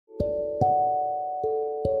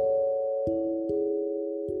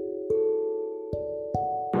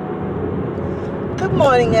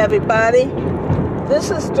morning, everybody. This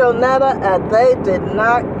is Jonetta, and they did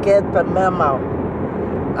not get the memo.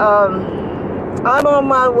 I'm on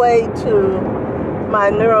my way to my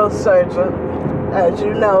neurosurgeon. As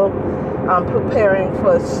you know, I'm preparing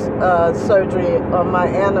for surgery on my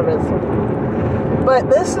aneurysm. But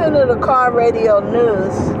listening to the car radio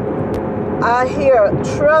news, I hear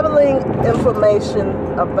troubling information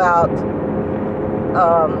about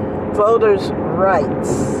voters'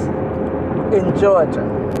 rights in Georgia.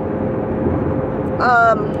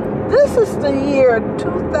 This is the year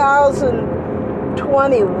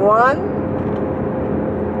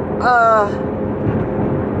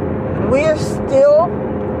 2021. We're still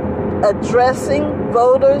addressing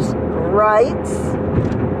voters' rights.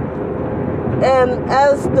 And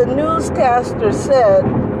as the newscaster said,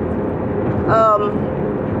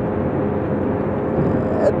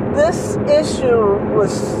 this issue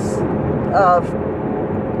was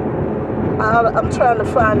I'm trying to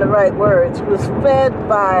find the right words, was fed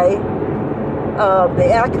by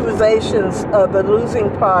the accusations of the losing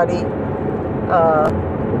party,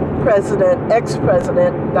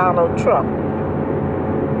 ex-President Donald Trump.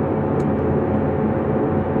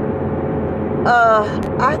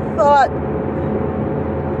 I thought,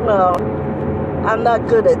 well, I'm not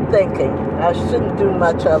good at thinking. I shouldn't do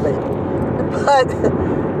much of it. But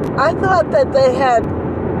I thought that they had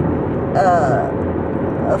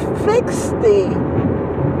fixed the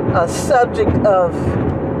subject of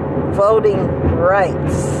voting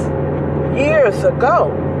rights years ago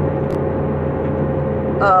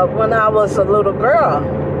when I was a little girl.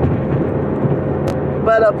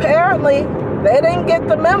 But apparently they didn't get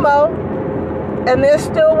the memo, and they're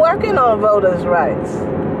still working on voters' rights.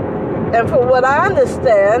 And for what I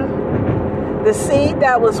understand, the seed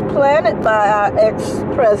that was planted by our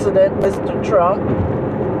ex-president, Mr. Trump,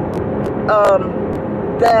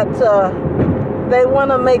 that they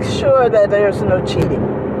want to make sure that there's no cheating.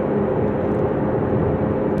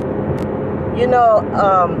 You know,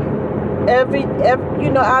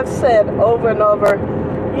 I've said over and over,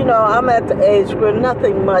 I'm at the age where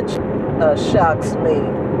nothing much shocks me,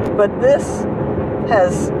 but this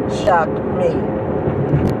has shocked me.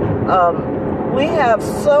 We have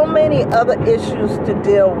so many other issues to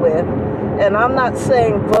deal with, and I'm not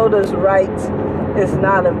saying voters' rights is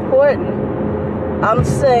not important. I'm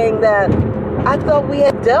saying that I thought we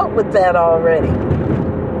had dealt with that already.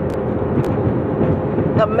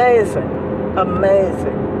 Amazing.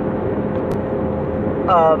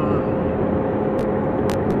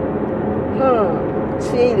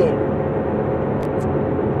 Cheating.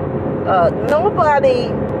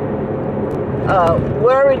 Nobody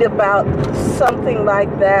worried about something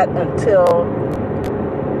like that until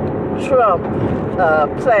Trump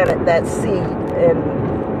planted that seed in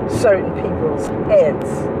certain people's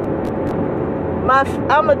heads.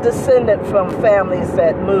 I'm a descendant from families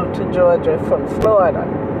that moved to Georgia from Florida.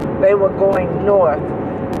 They were going north,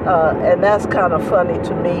 and that's kind of funny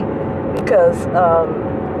to me because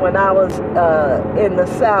when I was in the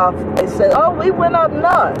South, they said, "Oh, we went up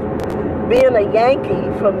north." Being a Yankee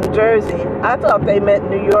from New Jersey, I thought they meant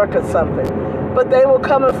New York or something. But they were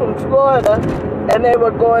coming from Florida, and they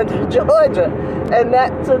were going to Georgia, and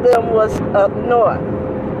that to them was up north.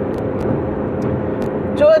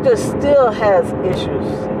 Georgia still has issues.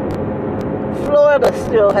 Florida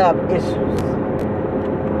still have issues.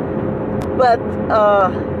 But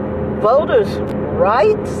voters'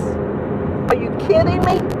 rights? Are you kidding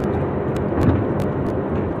me?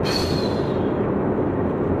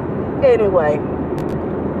 Anyway,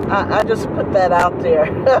 I just put that out there,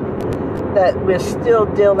 that we're still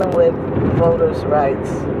dealing with voters' rights.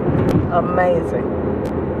 Amazing.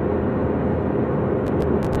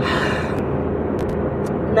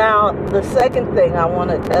 Now, the second thing I want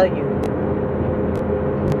to tell you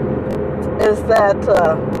is that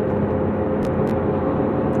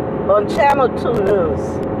on Channel 2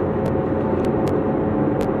 News,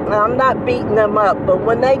 now, I'm not beating them up, but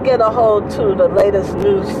when they get a hold to the latest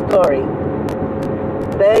news story,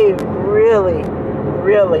 they really,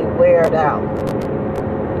 really wear it out.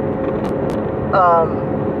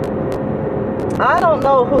 I don't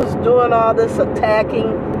know who's doing all this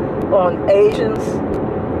attacking on Asians,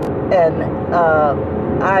 and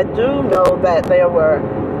I do know that there were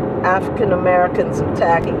African Americans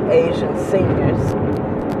attacking Asian seniors,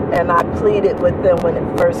 and I pleaded with them when it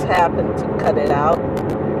first happened to cut it out.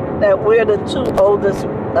 That we're the two oldest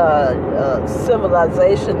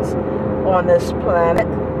civilizations on this planet.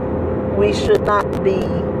 We should not be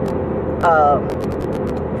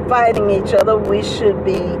fighting each other. We should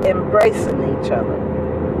be embracing each other.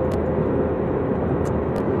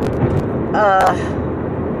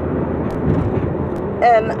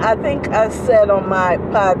 And I think I said on my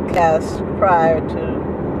podcast prior to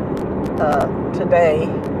today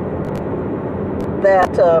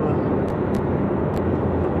that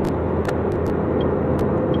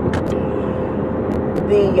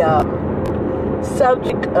the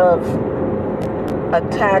subject of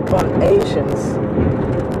attack on Asians,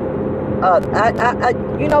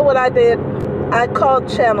 you know what I did? I called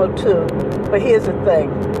Channel 2, but here's the thing.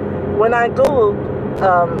 When I Googled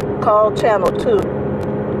call Channel 2,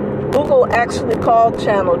 Google actually called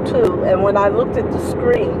Channel 2, and when I looked at the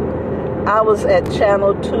screen, I was at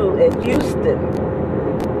Channel 2 in Houston.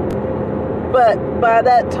 But by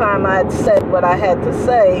that time, I had said what I had to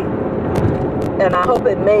say, and I hope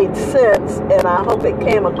it made sense, and I hope it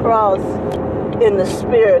came across in the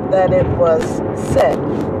spirit that it was said.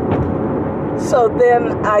 So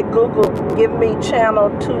then I Googled, give me Channel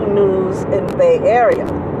 2 News in Bay Area.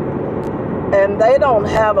 And they don't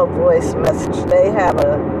have a voice message. They have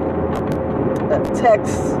a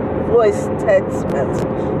voice text message.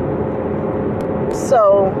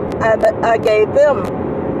 So I gave them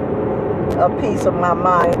a piece of my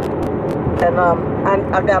mind. And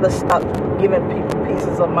I got to stop giving people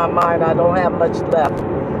pieces of my mind. I don't have much left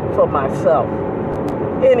for myself.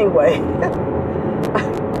 Anyway,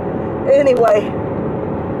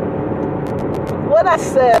 what I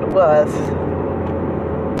said was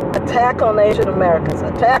attack on Asian Americans,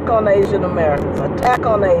 attack on Asian Americans, attack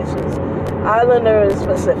on Asians, Islander and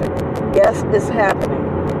Pacific. Yes, it's happening.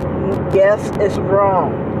 Yes, it's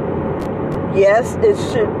wrong. Yes, it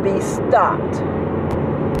should be stopped.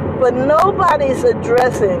 But nobody's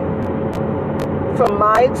addressing, from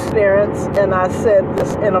my experience, and I said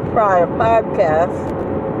this in a prior podcast,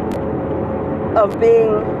 of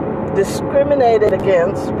being discriminated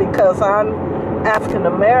against because I'm African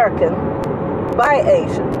American by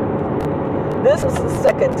Asian. This is the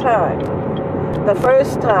second time. The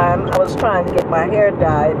first time I was trying to get my hair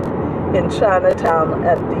dyed in Chinatown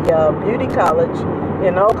at the beauty college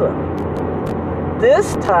in Oakland.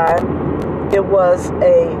 This time it was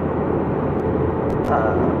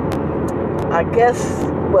I guess,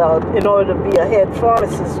 well, in order to be a head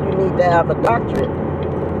pharmacist, you need to have a doctorate.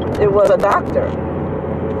 It was a doctor.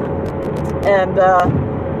 And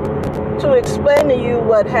to explain to you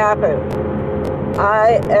what happened,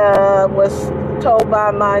 I was told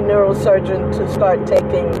by my neurosurgeon to start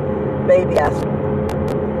taking baby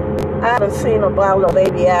aspirin. I haven't seen a bottle of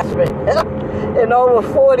baby aspirin in over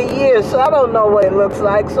 40 years, so I don't know what it looks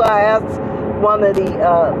like. So I asked one of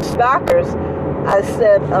the stockers, I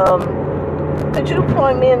said, could you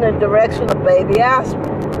point me in the direction of baby aspirin?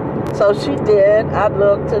 So she did. I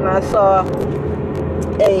looked and I saw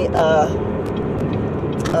a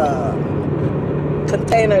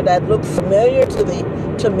container that looked familiar to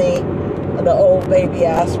me, the old baby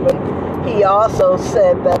aspirin. He also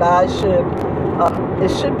said that I should, it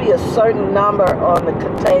should be a certain number on the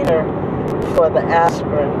container for the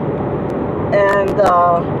aspirin. And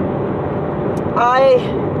I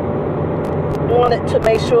wanted to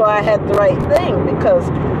make sure I had the right thing, because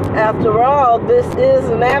after all, this is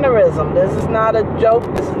an aneurysm. This is not a joke.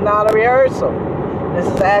 This is not a rehearsal. This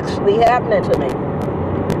is actually happening to me.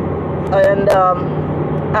 And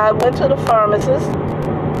I went to the pharmacist,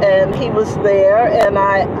 and he was there, and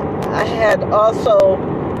I had also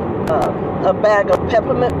a bag of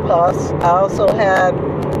peppermint pus. I also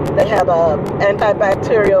they had a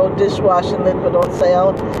antibacterial dishwashing liquid on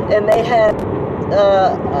sale, and they had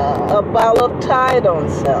a bottle of Tide on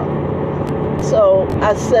sale. So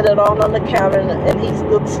I set it all on the counter, and he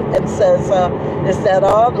looks and says, is that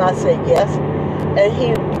all? And I said, yes. And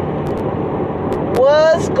he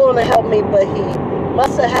was going to help me, but he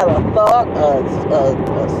must have had a thought,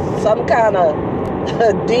 some kind of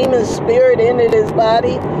demon spirit entered his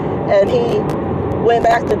body, and he went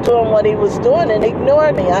back to doing what he was doing and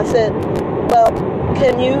ignored me. I said, well,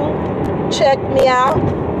 can you check me out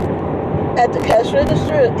at the cash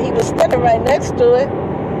register? He was standing right next to it.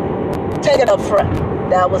 Take it up front.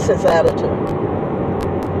 That was his attitude.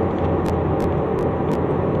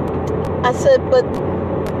 I said, but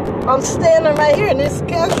I'm standing right here in this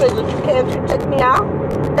cash register. Can't you check me out?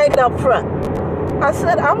 Take it up front. I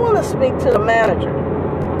said, I want to speak to the manager.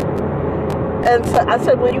 And so I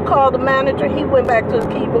said, well, you call the manager? He went back to his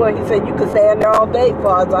keyboard. He said, you can stand there all day as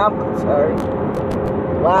far as I'm concerned.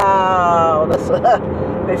 Wow. That's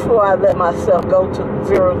before I let myself go to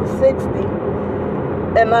 0 to 60.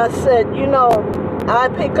 And I said, you know, I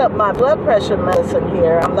pick up my blood pressure medicine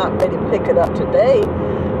here. I'm not ready to pick it up today.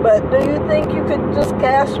 But do you think you could just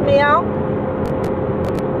cash me out?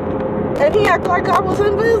 And he acted like I was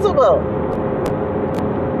invisible.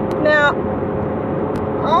 Now,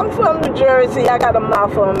 I'm from New Jersey. I got a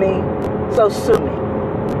mouth on me, so sue me.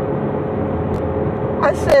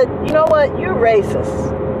 I said, you know what? You're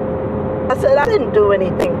racist. I said, I didn't do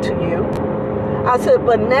anything to you. I said,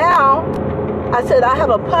 but now, I said, I have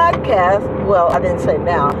a podcast. Well, I didn't say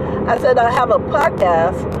now. I said, I have a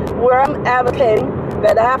podcast where I'm advocating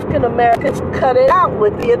that African Americans cut it out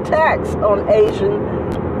with the attacks on Asian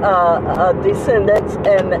descendants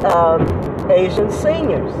and Asian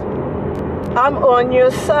seniors. I'm on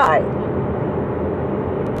your side,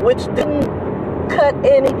 which didn't cut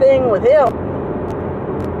anything with him.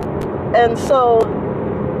 And so,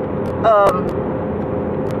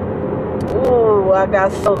 I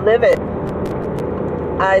got so livid.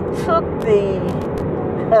 I took the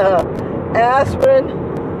aspirin,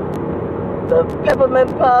 the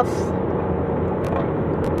peppermint puffs,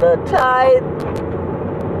 the Tide,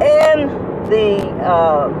 and the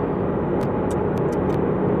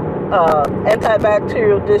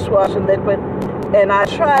antibacterial dishwashing liquid, and I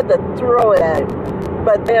tried to throw it at him.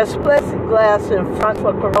 But there's plexiglass in front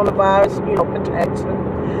for coronavirus, protection.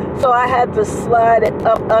 So I had to slide it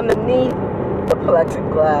up underneath the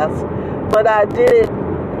plexiglass, but I did it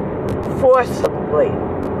forcibly.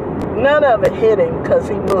 None of it hit him because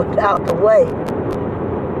he moved out the way.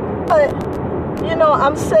 But,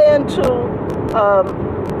 I'm saying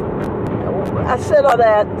I said all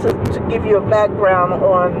that to give you a background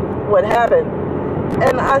on what happened.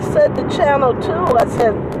 And I said to Channel 2, I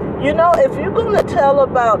said, if you're going to tell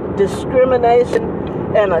about discrimination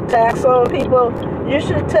and attacks on people, you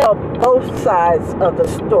should tell both sides of the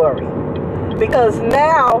story. Because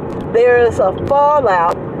now there is a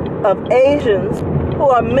fallout of Asians who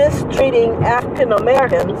are mistreating African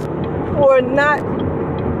Americans who are not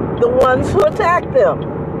the ones who attacked them.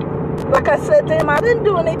 Like I said to him, I didn't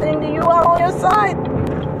do anything to you. I'm on your side.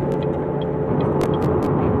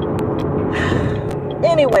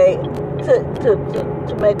 Anyway,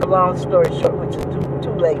 to make a long story short, which is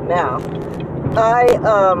too late now,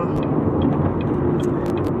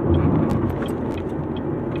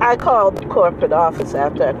 I called the corporate office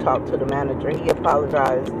after I talked to the manager. He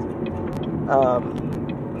apologized.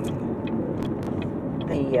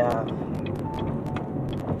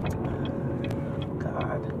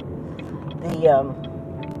 The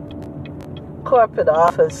corporate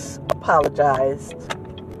office apologized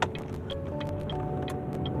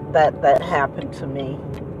that happened to me.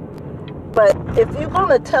 But if you're going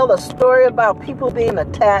to tell a story about people being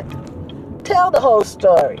attacked, tell the whole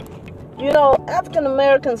story. African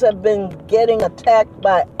Americans have been getting attacked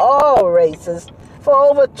by all races for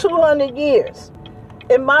over 200 years.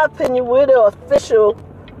 In my opinion, we're the official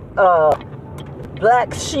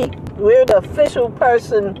black sheep. We're the official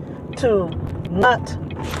person to not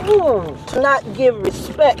give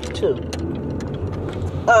respect to.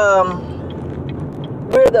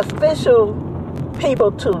 We're the official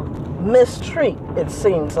people to mistreat, it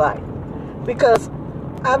seems like. Because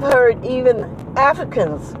I've heard even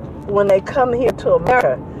Africans, when they come here to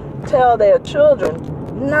America, tell their children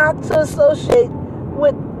not to associate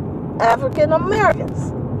with African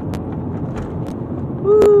Americans.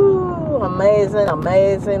 Woo, amazing,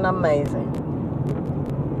 amazing, amazing.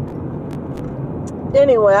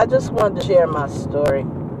 Anyway, I just wanted to share my story.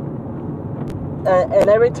 And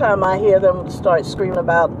every time I hear them start screaming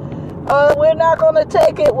about, we're not going to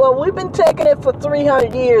take it. Well, we've been taking it for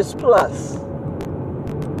 300 years plus.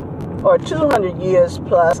 Or 200 years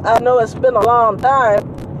plus. I know it's been a long time.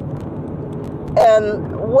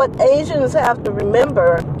 And what Asians have to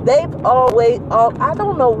remember, they've always, I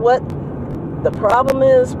don't know what the problem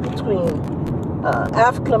is between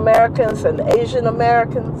African Americans and Asian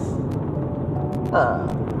Americans.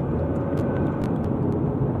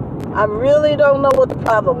 I really don't know what the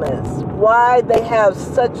problem is. Why they have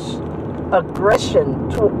such aggression,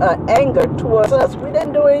 anger towards us. We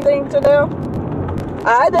didn't do anything to them.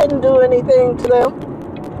 I didn't do anything to them.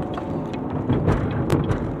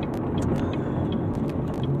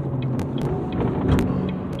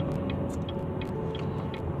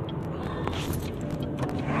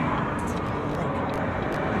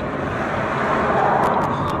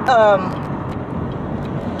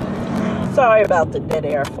 Sorry about the dead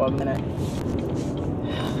air for a minute.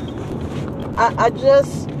 I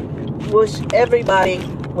just wish everybody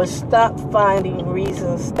would stop finding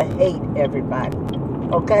reasons to hate everybody.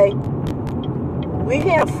 Okay? We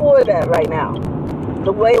can't afford that right now.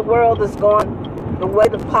 The way the world is going, the way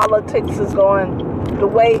the politics is going, the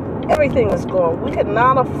way everything is going, we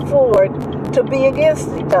cannot afford to be against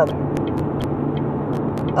each other.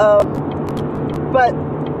 But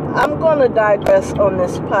I'm going to digress on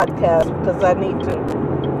this podcast because I need to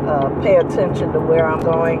pay attention to where I'm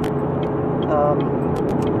going.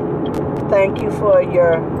 Thank you for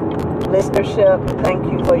your listenership. Thank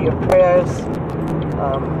you for your prayers.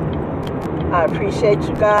 I appreciate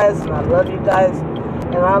you guys, and I love you guys,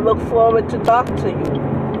 and I look forward to talking to you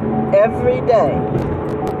every day.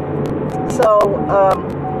 So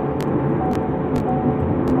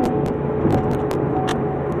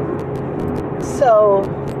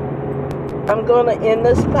I'm going to end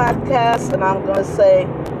this podcast, and I'm going to say,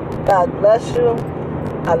 God bless you.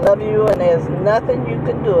 I love you, and there's nothing you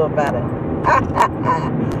can do about it.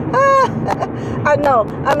 I know,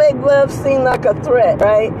 I make love seem like a threat,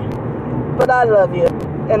 right? But I love you,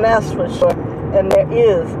 and that's for sure. And there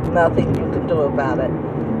is nothing you can do about it.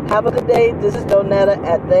 Have a good day. This is Donetta,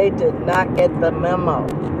 and they did not get the memo.